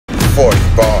40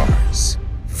 Bars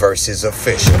versus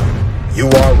Official.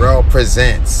 URL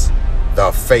presents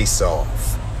The Face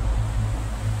Off.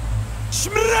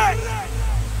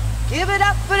 Give it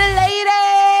up for the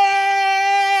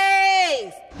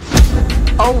ladies!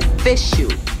 Official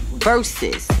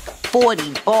versus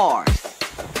 40 Bars.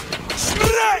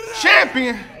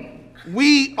 Champion,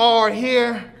 we are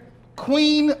here.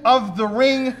 Queen of the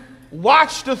Ring,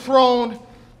 Watch the Throne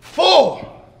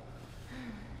 4.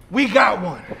 We got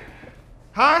one.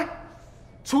 Huh?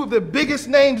 Two of the biggest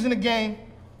names in the game.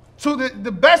 Two of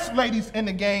the best ladies in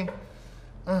the game.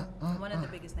 One of the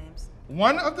biggest names.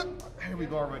 One of the, here we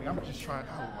go already. I'm just trying,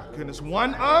 oh my goodness.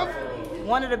 One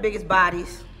of the biggest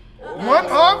bodies. One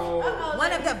of?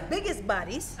 One of the biggest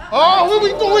bodies. Oh, what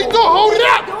we doing? Hold it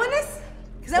up. Doing this?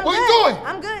 Cause I'm What good. you doing?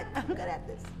 I'm good. I'm good at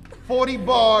this. 40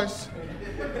 Bars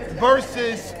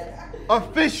versus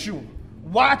Official.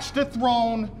 Watch the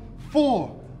Throne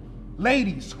 4.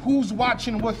 Ladies, who's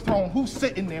watching what throne? Who's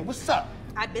sitting there? What's up?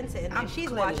 I've been sitting there. I'm She's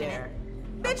clearly watching there.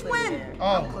 it. Bitch, when?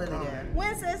 Oh,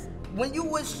 When, sis? When you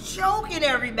was choking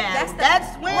everybody.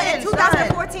 That's when. in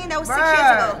 2014, that was 6 years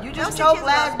ago. You That just was 6 choked years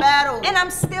last ago. battle. And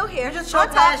I'm still here. You just on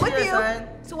choked top last with year, you. son.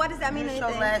 So what does that mean You just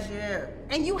anything? choked last year.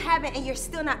 And you haven't, and you're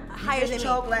still not higher than me.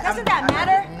 choked last- Doesn't that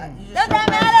matter? You Does just that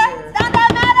choked last matter? year. Does that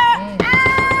matter?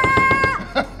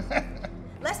 Ah!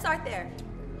 Let's start there.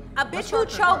 A bitch who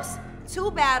chokes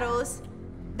 2 battles,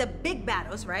 the big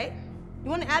battles, right? You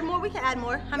want to add more? We can add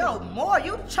more. How No, many? more.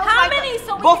 You choked How like many?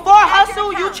 So we before can add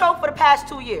Hustle, your you count. choked for the past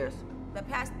 2 years. The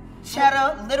past.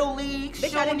 Cheddar, Little League,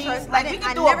 Bitch, I didn't Shonies, choke. like I we didn't-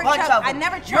 can I do a never bunch choked. of them. I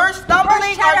never choked. You're stumbling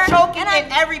First or Cheddar, choking and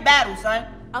in every battle, son.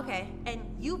 Okay, and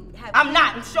you have. I'm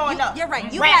not. I'm showing up. You're right.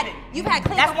 I'm You've rapping. had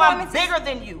clean That's why I'm performances. bigger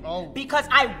than you. Oh. Because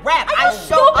I rap. Are I you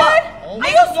show stupid? up. Are you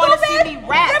Niggas want to see stupid? me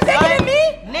rap. You're bigger son. than me.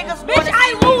 Niggas Bitch, want to see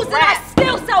I me lose and I rap.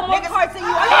 still sell more Niggas- cards than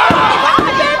you. Are you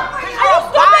You're a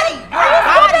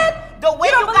stupid? The way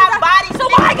you got bodies. So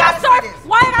why I got niggas surf? gotta see this.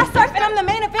 Why I got surf and I'm the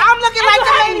main event? I'm looking And like you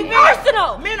the have main event.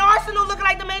 Arsenal. Me and Arsenal looking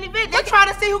like the main event. They're trying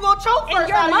to see who gonna choke In first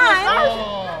your out of mind.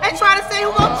 you. They trying to see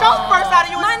who gonna choke first out of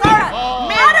you. My and nigga,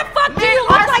 start. how the fuck do you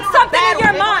look like something in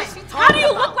your mind? How do you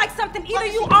about? look like something? Either What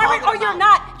is you she are it talking or you're about?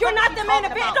 not. You're not the main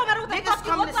event. It don't matter what the Niggas fuck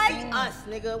you come look to like. see us,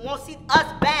 nigga. Won't see us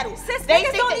battle. Sis, They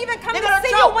niggas think don't that- even come they're to gonna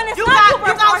see you choke. when it's you not got, you You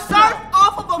versus got Arsenal. surf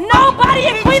off of a Nobody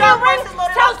in King Queen of Shark the Ring versus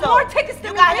Loaded sells Russo. more tickets than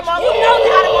You me, got bitch. him off You of know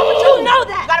You got him off of that. choke. You know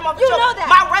that. You got him off of You choke. know that.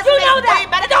 My resume You know is that. way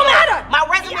better It don't than yours. matter. My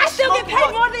resume I is still get smoking paid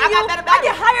yours. more than I you. got better I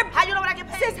get battles. higher. How you know what I get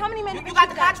paid? Sis, how many main You events got you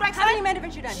the done? contract, How many son? main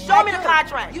events you done? Show me the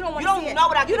contract. You don't want You to see don't it. know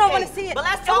what I get You don't paid. want to see it. But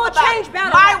let's It talk will about change it.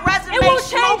 battle My rap. resume It will is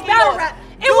change smoking battle yours. rap.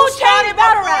 It You will change started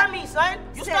battle before rap. me, son.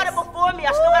 You Sis. started before me.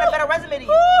 I still got a better resume than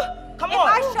you. Come If on.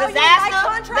 I show you my Disaster,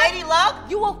 contract, Lady Luck.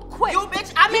 you will quit. You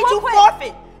bitch, I made will you quit.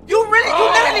 forfeit. You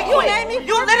literally You quit. made me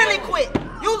You forfeit. literally quit.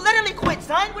 You literally quit,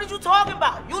 son. What are you talking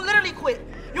about? You literally quit.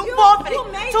 You You- forfeited. you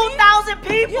made me? 2,000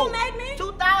 people. You made me?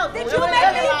 2,000. Did What you it make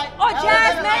looking me? like? Or That was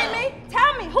Jazz looking made like. me?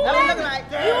 Tell me, who That was made looking me? like.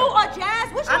 You or Jazz?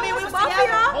 Which I one mean, we was was above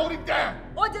together. y'all? Hold it down.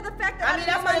 Or did the fact that I mean,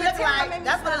 that's what it looking like.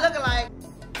 That's what it looking like.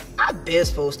 I've been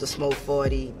supposed to smoke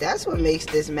 40. That's what makes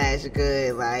this match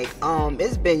good. Like,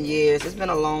 it's been years. It's been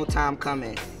a long time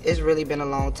coming. It's really been a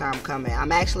long time coming.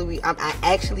 I'm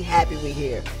actually happy we're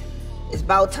here. It's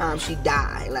about time she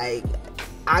died. Like,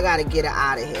 I gotta get her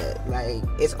out of here. Like,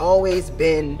 it's always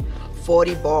been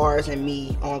 40 Bars and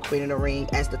me on Queen of the Ring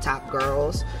as the top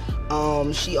girls.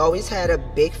 She always had a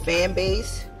big fan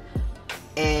base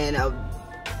and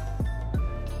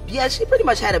yeah, she pretty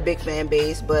much had a big fan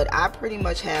base, but I pretty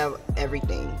much have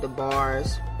everything. The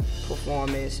bars,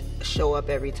 performance, show up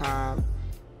every time.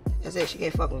 That's it, she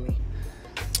can't fuck with me.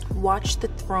 Watch the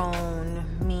throne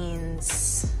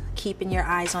means keeping your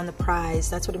eyes on the prize.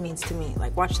 That's what it means to me.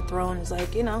 Like, watch the throne is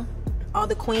like, you know, all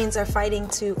the queens are fighting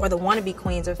to, or the wannabe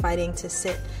queens are fighting to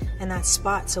sit in that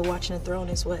spot. So watching the throne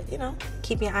is what, you know,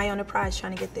 keeping your eye on the prize,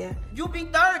 trying to get there. You be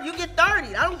third. You get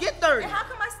 30. I don't get 30. And how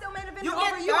come I still main event You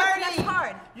over get you? 30. That's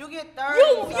hard. You get 30.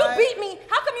 You son. beat me.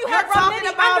 How come you You're had Rum talking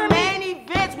Nitty about under main me?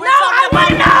 events. We're No, I talking want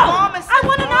to about know. performances, I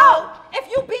want to bro. know. If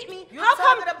you beat me, You're how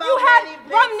come talking about you had main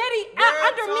events. Rum Nitty We're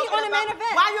under me talking on the main about-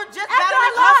 event? Why you're just After battling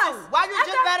I lost. Hustle? Why you're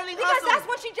just battling because Hustle? that's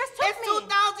what she just took It's me.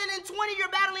 2020.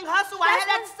 You're battling Hustle. I That's had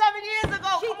that when 7 years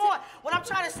ago. she Come on. What I'm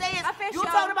trying to say is, Official.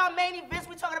 you're talking about main events.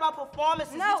 We're talking about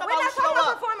performances. No, we're we're not talking about show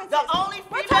up. performances. The only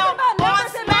We're female talking about on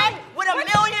numbers and Smack money. with a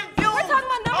We're- million views. we're talking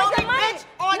about numbers only and money. bitch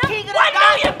on No, King of the 1 Dot.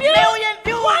 million views? Million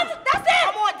views. One? That's it.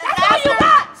 Come on, That's all you Disaster.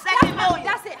 got. Second million.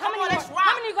 That's it. How Come many on, you let's got? rock.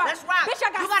 How many you got? Let's rock. Bitch, I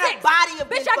got You got 6. a body of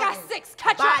Bitch, big I got fucking 6.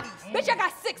 Catch bodies. up. Bitch, I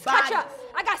got 6. Catch up.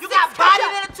 I got 6. You got Catch body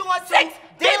up. in a 2 on 2. 6.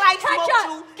 Daylight Catch smoked up.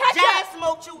 you. Catch Jazz up.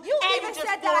 smoked you. You and even you just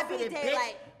said that I beat forfeited, bitch.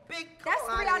 Daylight. Big, That's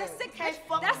come 3 on out of here. 6, You can't bitch.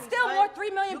 fuck That's with me, still son. more 3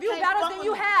 million You view can't battles fuck than with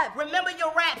you me. have. Remember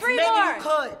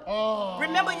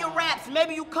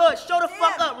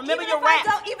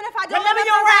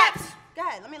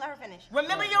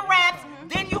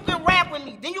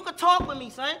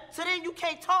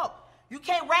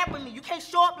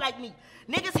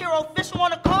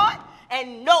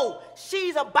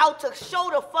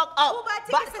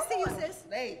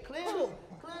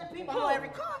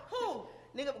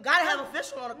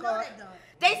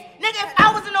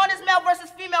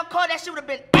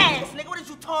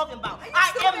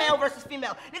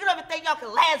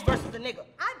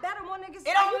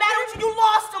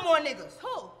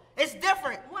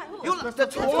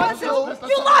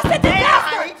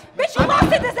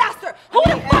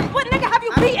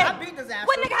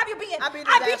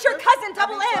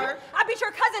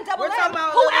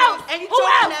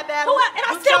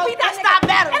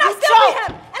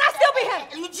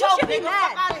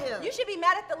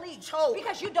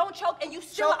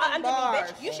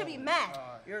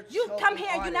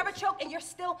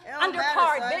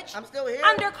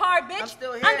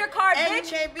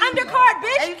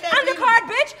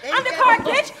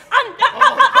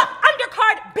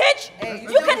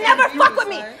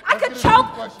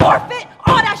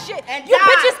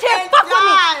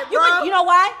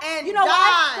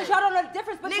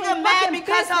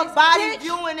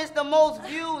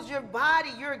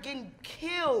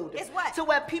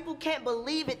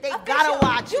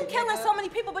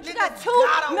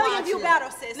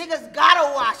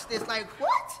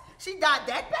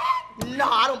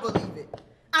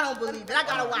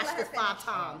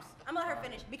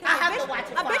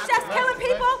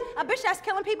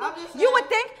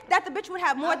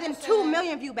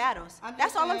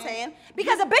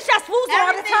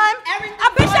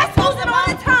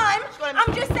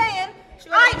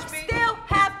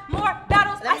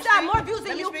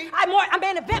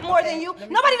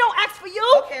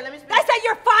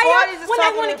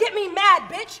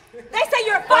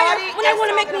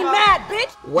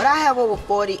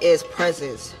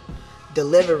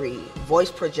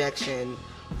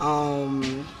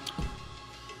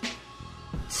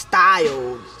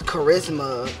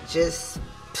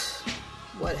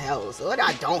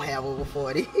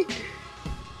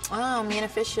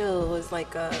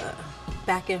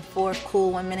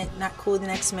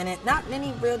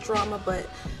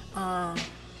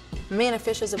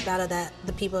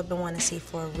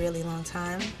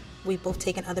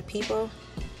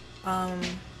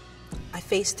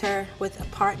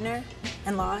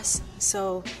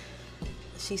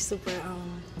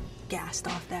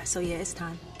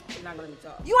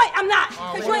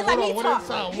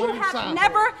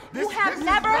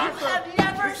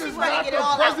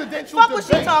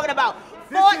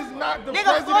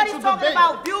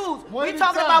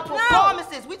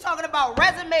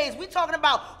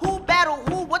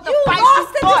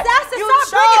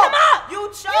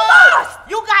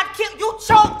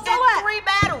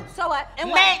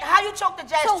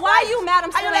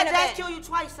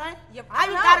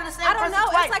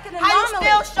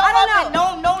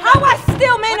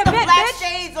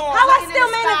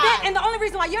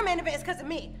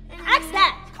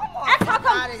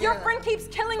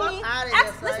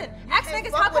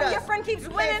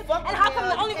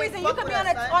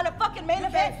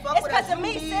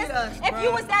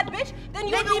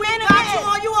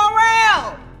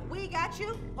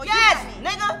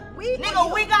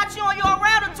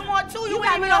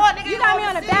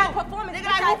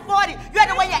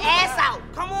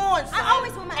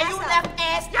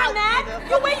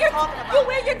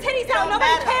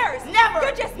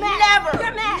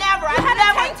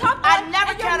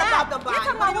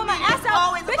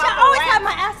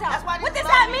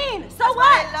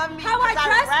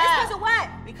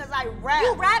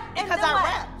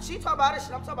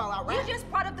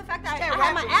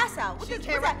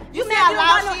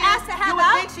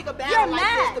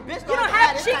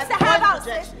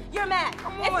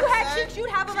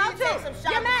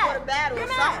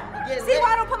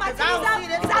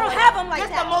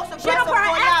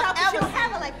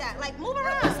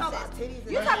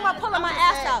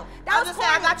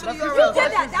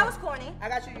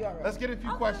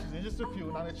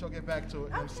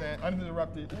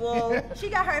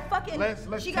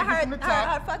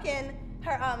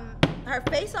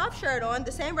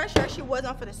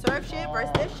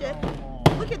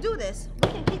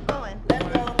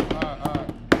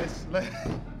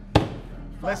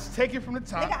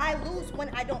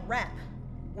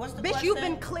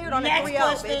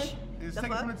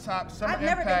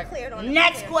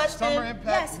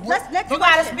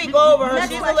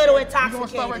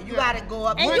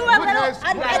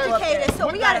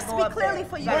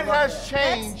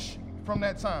from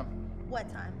that time, What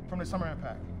time? from the Summer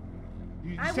Impact.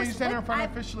 You stand in front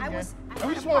of official again. And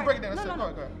we just want to break it down. No.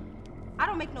 Go ahead. I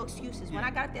don't make no excuses. When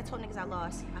I got up there, I told niggas I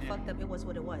lost. I fucked up. It was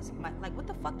what it was. Like, what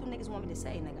the fuck do niggas want me to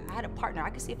say, nigga? I had a partner. I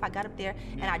could see if I got up there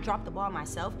and I dropped the ball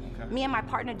myself. Me and my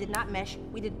partner did not mesh.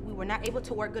 We were not able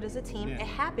to work good as a team. It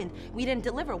happened. We didn't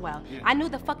deliver well. I knew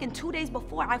the fucking 2 days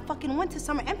before I fucking went to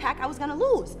Summer Impact, I was gonna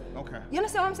lose. You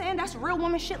understand what I'm saying? That's real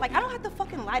woman shit. Like, I don't have to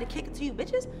fucking lie to kick it to you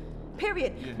bitches.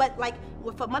 Period. But like,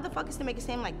 for motherfuckers to make it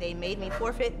seem like they made me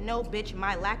forfeit, no, bitch,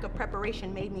 my lack of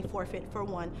preparation made me forfeit, for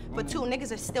one. For two,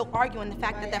 niggas are still arguing the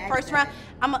fact that first round,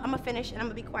 I'm gonna finish and I'm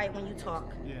gonna be quiet when you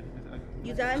talk.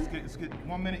 You done? Let's get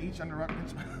 1 minute each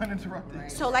uninterrupted.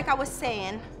 So like I was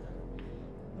saying,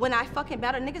 when I fucking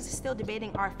battled, niggas is still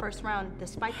debating our first round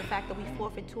despite the fact that we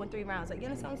forfeit 2 and 3 rounds. Like, you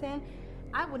understand what I'm saying?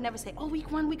 I would never say, oh,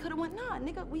 week 1, we could've won. Nah,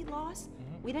 nigga, we lost.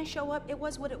 We didn't show up. It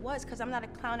was what it was, because I'm not a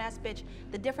clown-ass bitch.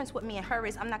 The difference with me and her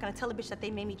is I'm not going to tell a bitch that they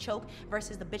made me choke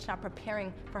versus the bitch not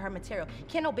preparing for her material.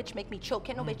 Can't no bitch make me choke.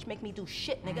 Can't no bitch make me do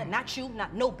shit, nigga. Not you,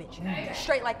 not no bitch.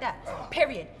 Straight like that.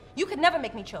 Period. You could never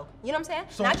make me choke. You know what I'm saying?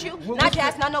 So not you, not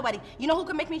Jazz, not nobody. You know who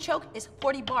could make me choke? It's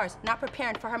 40 bars, not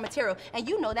preparing for her material. And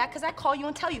you know that because I call you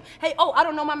and tell you, hey, oh, I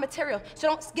don't know my material. So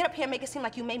don't get up here and make it seem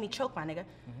like you made me choke, my nigga.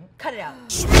 Cut it out.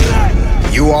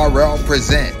 URL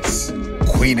presents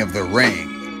Queen of the Ring.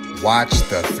 Watch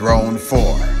the Throne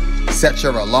 4. Set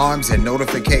your alarms and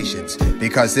notifications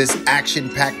because this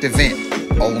action-packed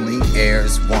event only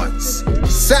airs once.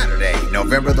 Saturday,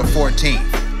 November the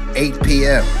 14th, 8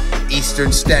 p.m.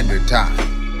 Eastern Standard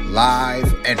Time.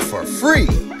 Live and for free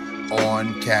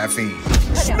on Caffeine.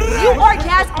 You or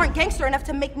Jazz aren't gangster enough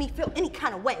to make me feel any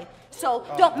kind of way. So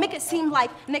don't make it seem like,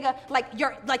 nigga,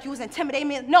 like you was intimidating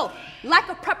me. No, lack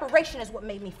of preparation is what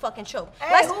made me fucking choke.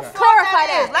 Hey, Let's clarify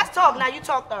that. Let's talk now. You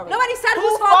talked already. Nobody said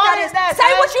whose fault that is.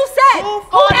 Say what you said.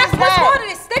 Who asked whose fault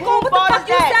it is? Stick on what the fuck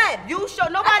you said. You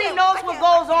show. Nobody knows what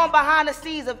goes on behind the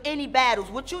scenes of any battles.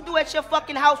 What you do at your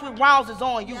fucking house with rounds is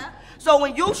on you. So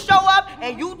when you show up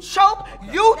and you choke,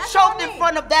 you choked in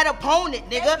front of that opponent,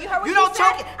 nigga. You don't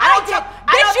choke it. I don't choke.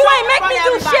 Bitch, you ain't make me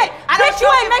do shit. Bitch,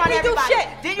 you ain't make me do shit.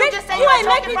 Did you just say you ain't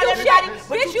make me do shit?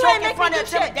 Bitch, you ain't make me do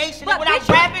shit. But when I'm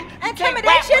rapping, you can't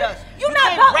rap with us. You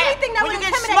not about anything that would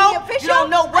intimidate me, official. You don't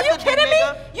know what to do, nigga. Are you kidding me?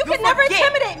 You can never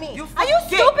intimidate me. Are you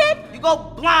stupid? You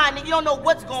go blind and you don't know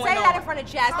what's going on. Say that in front of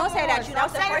Jazz. Don't say that. That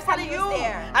was the first time you was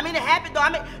there. I mean, it happened though. I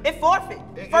mean, it forfeit.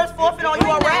 First forfeit on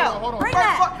URL. Bring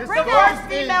that. The first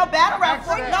female battle rap.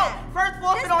 No, first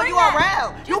forfeit on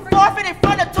URL. You forfeit in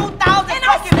front of 2,000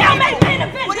 fucking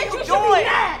people. What are you doing?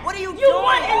 What are you doing?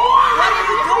 What are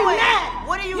you doing?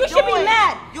 What are you doing? You should be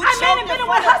mad. I made a minute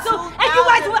with Hustle, and you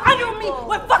guys were under me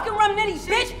with fucking Rum Nitty,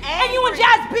 bitch. And you and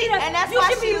Jazz beat us. You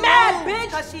should be mad,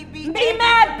 bitch. Be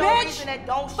mad, bitch.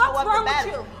 What's wrong with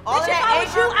you? All of that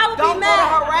anger don't go to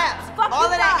her raps. All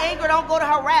of that anger don't go to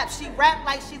her raps. She rap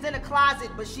like she's in a closet,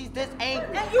 but she's this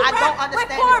angry. I don't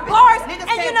understand. With 4 bars,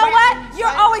 and you know what?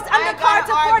 You're always undercard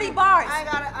to 40 bars.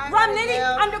 Rum Nitty,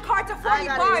 undercard to 40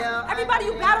 bars. Everybody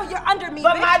you battle, you're under me,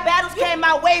 but my battles came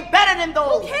out way better than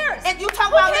those. Who cares? And you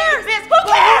talk about cares? Who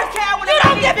cares? You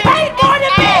don't get paid more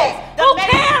than me. Who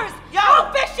cares?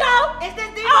 Official.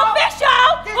 Official.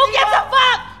 Who gives a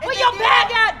fuck? Where your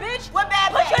bag at, bitch? What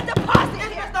bag? Put your deposit here.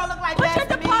 This bitch don't look like Put bag your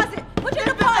to me. deposit. Put your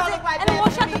deposit. And then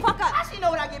we'll shut the fuck up. How she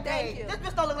know what I get paid? This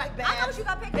bitch don't look like bag. I know what you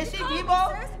got paid. Is she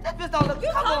Debo? This bitch don't look.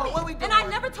 Come on, what we doing? And I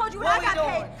never told you what I got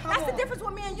paid. That's the difference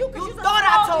with me and you. You thought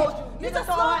I told you. Nigga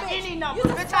told her any number.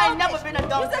 Bitch, I ain't never been a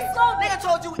dumb bitch. Nigga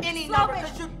told you any number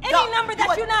because you dumb. Any number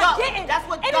that you're not getting. That's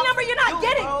what any number you're not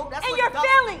getting. And your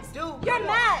feelings. You're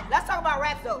mad. Let's talk about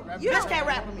rap though. Bitch can't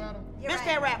rap with me. Bitch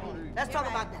can't rap with me. Let's talk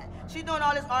about that. She's doing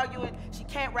all this arguing. She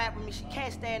can't rap with me. She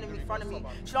can't stand in front of me.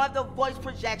 She don't have the voice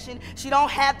projection. She don't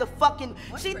have the fucking.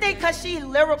 She think cause she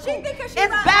lyrical. It's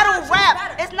battle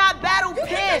rap. It's not battle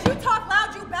pen. You talk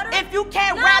loud, you better. If you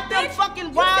can't rap them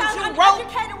fucking rhymes you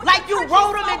wrote, like you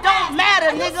wrote them, it don't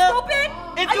matter, nigga.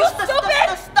 If you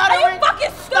stupid? Are you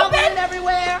fucking stupid?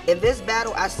 Everywhere. In this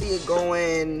battle, I see it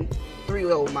going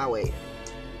 3-0 my way.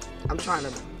 I'm trying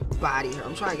to body her.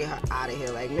 I'm trying to get her out of here.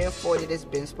 Like, me and 40, this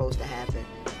been supposed to happen.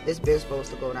 This been supposed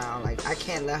to go down. Like, I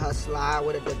can't let her slide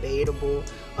with a debatable,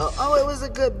 oh, it was a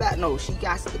good battle. No, she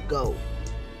got to go.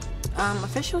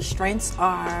 Official strengths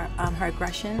are her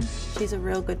aggression. She's a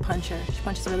real good puncher. She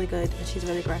punches really good and she's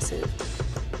really aggressive.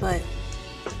 But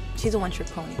she's a one-trick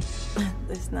pony.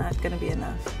 It's not gonna be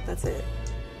enough. That's it.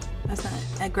 That's not.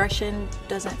 Aggression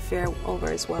doesn't fare over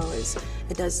as well as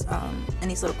it does in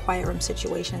these little quiet room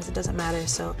situations. It doesn't matter.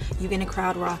 So you get in a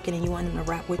crowd rocking and you want them to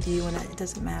rap with you, and it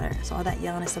doesn't matter. So all that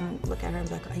yelling, I'm gonna look at her and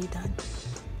be like, "Are you done?"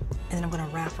 And then I'm gonna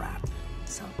rap.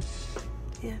 So,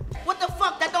 yeah. What the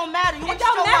fuck? That don't matter. You It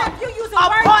don't matter if you use a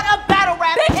part of battle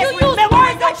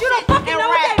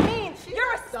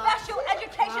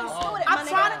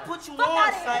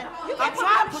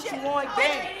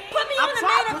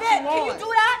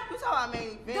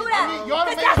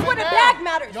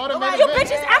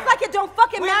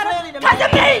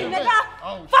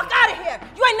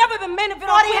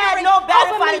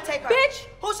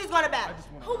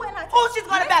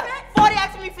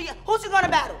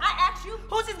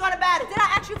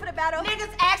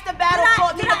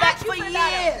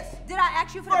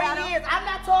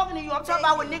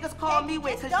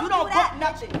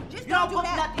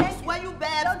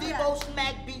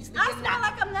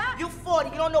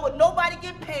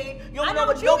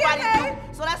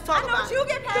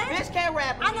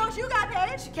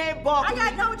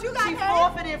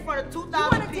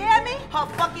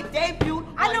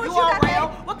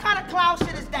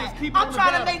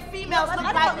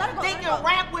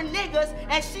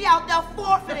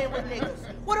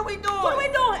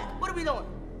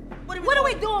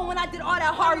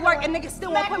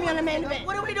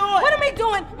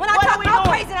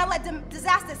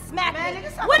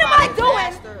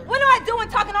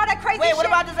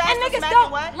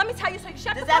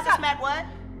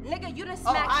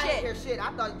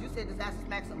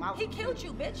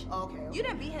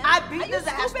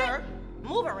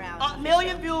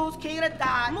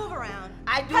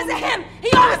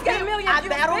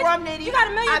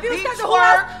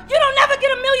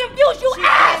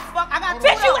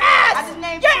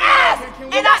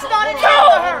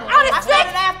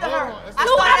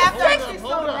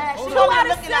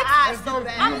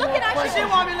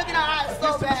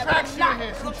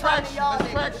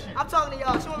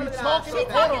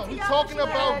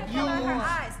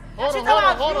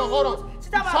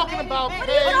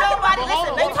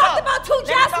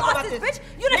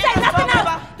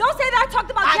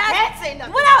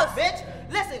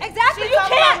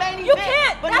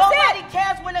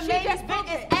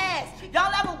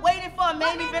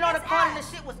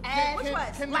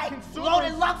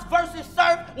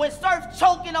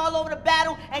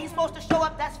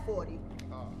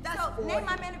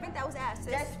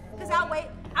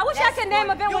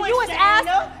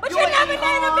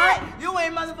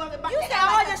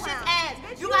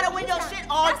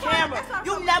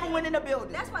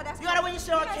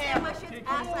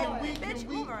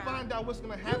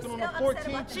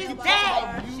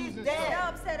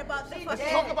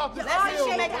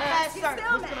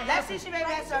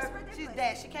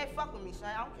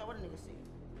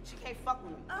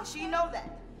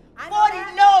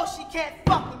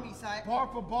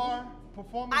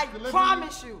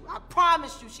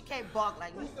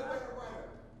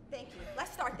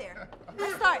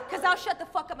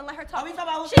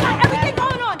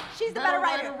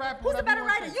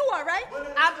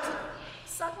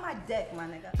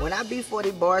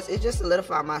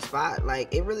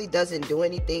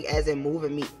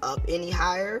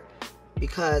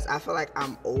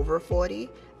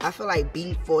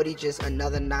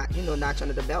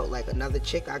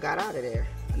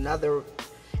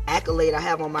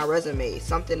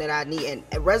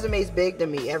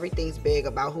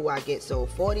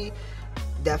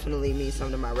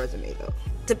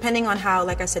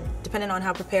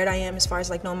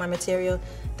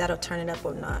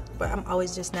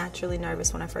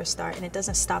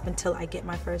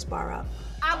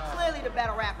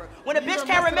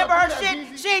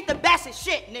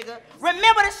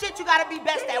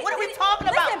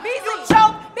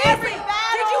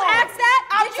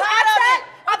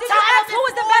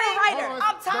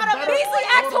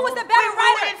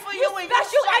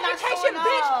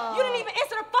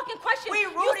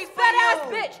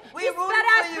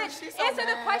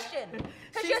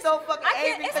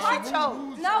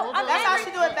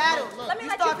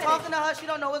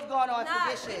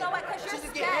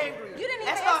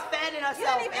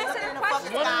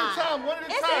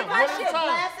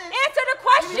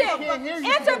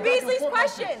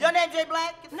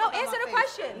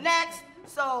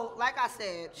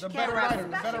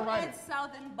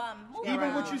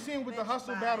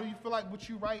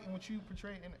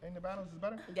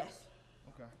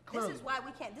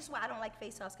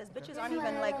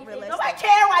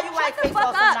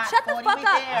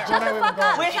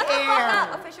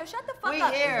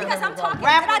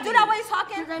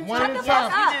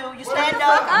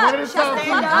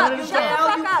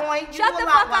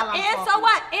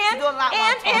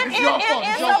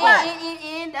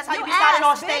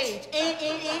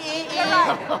You're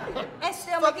right. And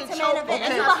still make it to main event.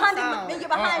 And you behind me. You're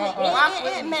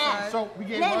behind me. Man. So we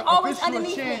gave Name always official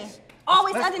underneath me. chance.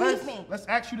 Always underneath me. Let's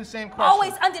ask you the same question.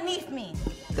 Always underneath me.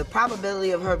 The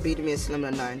probability of her beating me is slim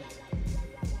to none.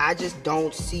 I just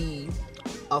don't see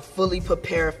a fully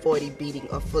prepared 40 beating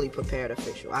a fully prepared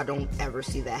official. I don't ever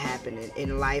see that happening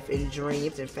in life, in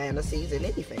dreams, in fantasies, in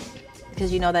anything.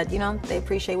 because you know that, you know, they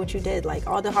appreciate what you did. Like,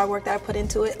 all the hard work that I put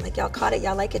into it, like, y'all caught it,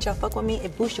 y'all like it, y'all fuck with me,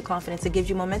 it boosts your confidence, it gives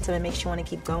you momentum, it makes you want to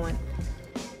keep going.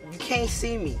 You can't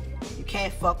see me. You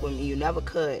can't fuck with me. You never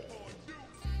could.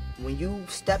 When you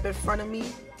step in front of me,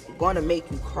 I'm gonna make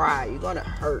you cry. You're gonna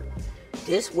hurt.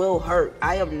 This will hurt.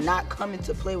 I am not coming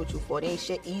to play with you for. There ain't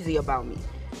shit easy about me.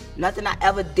 Nothing I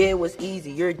ever did was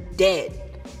easy. You're dead.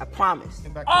 I promise.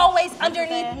 Always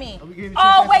underneath me.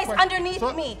 Always underneath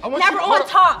me. Never on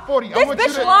top. This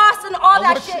bitch lost and all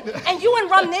that shit. And you and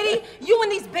Rum Nitty, you in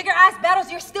these bigger ass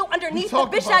battles, you're still underneath the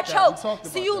bitch that choked.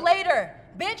 See you later,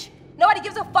 bitch. Nobody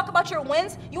gives a fuck about your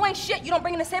wins. You ain't shit. You don't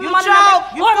bring in the same amount of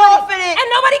numbers. You forfeited. And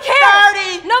nobody cares.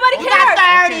 30. Nobody You cares.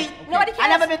 got 30. Nobody cares. I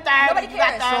never been 30. Nobody You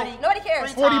got cares. 30. Nobody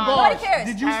cares. 40 bars. Nobody cares.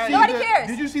 Did you see Nobody the, cares.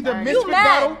 Did you see the You misfit mad?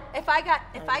 battle? If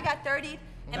I got 30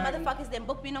 and motherfuckers didn't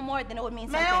book me no more, then it would mean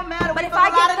something. Man, don't matter. But We if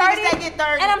fuck I a lot of niggas get that get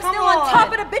 30. and I'm Come still on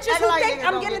top on. of the bitches Act who like think niggas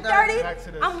I'm don't getting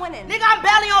get 30, I'm winning. Nigga, I'm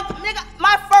barely on. Nigga,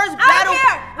 my first battle. I don't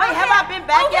care. Wait, have I been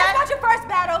back yet? yet? About your first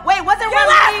battle. Wait, wasn't your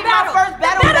last Rum Nitty my battle? first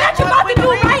battle? The battle that you're about to do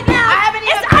right now. I haven't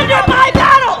even It's under my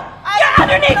battle. You're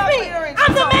underneath me.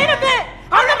 I'm the main event.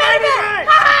 I'm the main event.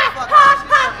 Ha ha ha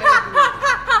ha ha ha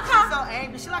ha. She's so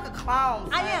angry. She like a clown.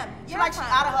 I am. She You're like a she's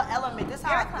clown. out of her element. This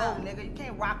how You're I a go, clown. nigga. You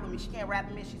can't rock with me. She can't rap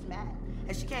with me. She's mad.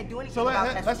 And she can't do anything So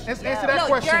about that. let's She's answer yelling. that No,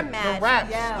 question. you're mad. The raps.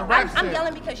 Yeah. The raps. I'm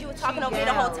yelling because you were talking over me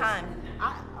the whole time.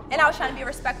 And I was trying to be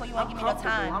respectful. You won't give me no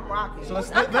time. I'm rocking. So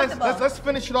uncomfortable. let's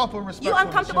finish it off with respect. You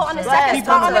uncomfortable on the Go ahead. second Keep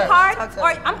spot on on the that. card, Talk to or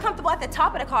her. I'm comfortable at the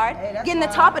top of the card, that's getting the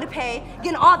fine. top of the pay,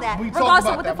 getting all that, We talked regardless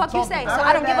about of what the that. fuck We you talked say. about So that.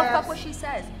 I don't give a Badass. fuck what she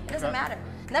says. It doesn't matter.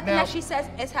 Nothing Now- that she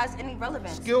says has any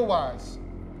relevance. Skill-wise,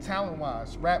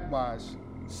 talent-wise, rap-wise,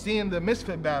 seeing the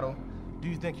misfit battle, do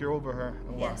you think you're over her?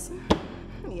 And why? Yes.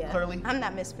 Yeah. Clearly? I'm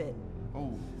not misfit.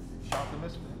 Oh, shout to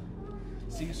misfit.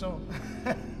 See you soon.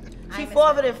 She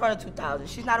forfeited in front of 2,000.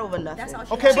 She's not over nothing. That's all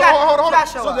she Okay, has. but hold on. She gotta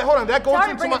show So up. hold on. That goes Tell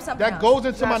her to into bring my up something that else. goes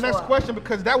into She my gotta next show up. question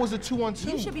because that was a 2-on-2.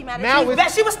 You should be mad at Now you.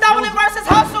 it's She was stumbling versus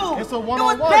hustle. It's a You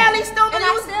one-on-one. was barely stumbling. And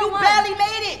I still You won. barely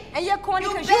made it. And you're corny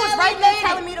You because you was barely right there made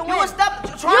telling it. me to You win. was trying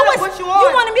to put you on. You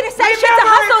wanted me to say shit to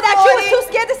hustle that you was too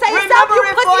scared to say yourself, you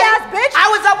pussy ass bitch. I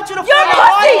was up with you the You're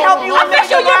pussy. help you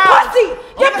Official, in the you're round. pussy.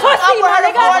 You're pussy, up with my her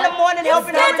at nigga. 4 in the morning You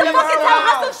helping her scared to in the fucking tell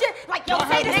round. hustle shit. Like, yo,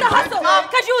 say this to Niggas hustle. up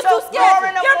Because you was till too scared. 4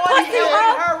 in the You're morning pussy, helping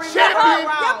bro. her in the You're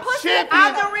round. pussy. Champion.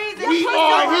 I'm the reason We you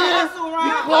are pussy here. hustle We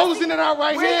round. closing it out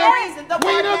right We're here. the reason.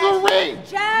 Queen of the ring.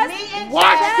 Jazz. Me and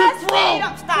Watch Jazz the stayed throne.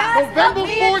 up. Stop. November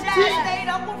Me and Jazz 14th. stayed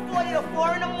up with 40 to 4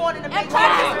 in the morning to And make sure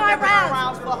practice we my remember the rounds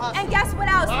rounds. for hustle. And guess what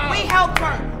else? We helped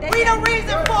her. We the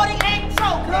reason 40 ain't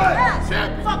choked.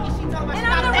 Champion. Fuck is she talking about? And She I'm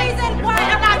not the reason thankful. why I'm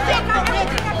I'm not not thankful.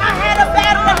 thankful. I had a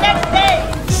battle the next day.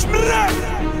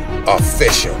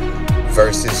 Official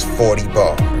versus 40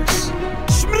 Bars.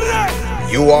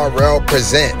 URL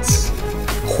presents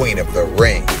Queen of the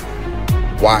Ring.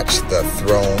 Watch the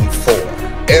Throne 4.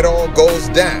 It all goes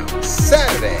down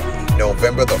Saturday,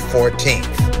 November the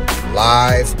 14th.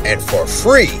 Live and for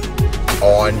free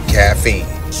on Caffeine.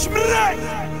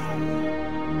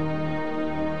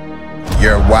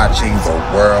 You're watching the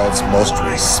world's most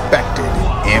respected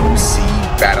MC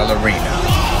Battle Arena.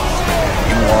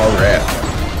 URL.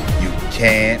 You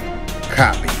can't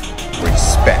copy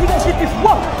respect. We gonna get this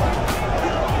work.